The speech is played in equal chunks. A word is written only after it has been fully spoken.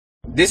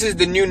This is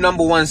the new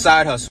 #1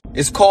 side hustle.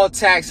 It's called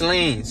tax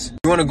liens.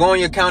 You want to go on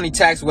your county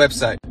tax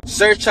website,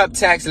 search up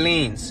tax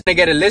liens, and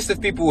get a list of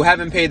people who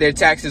haven't paid their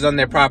taxes on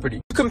their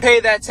property. You can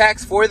pay that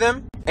tax for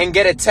them and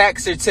get a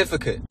tax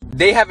certificate.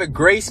 They have a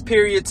grace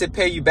period to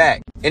pay you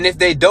back. And if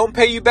they don't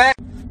pay you back,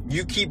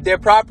 you keep their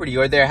property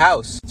or their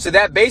house. So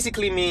that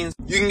basically means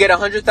you can get a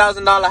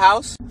 $100,000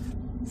 house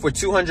for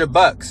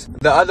 $200.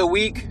 The other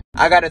week,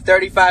 I got a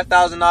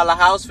 $35,000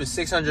 house for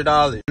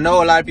 $600. I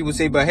know a lot of people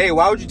say, but hey,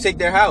 why would you take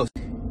their house?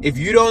 If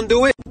you don't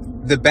do it,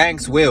 the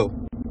banks will.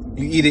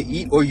 You either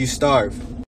eat or you starve.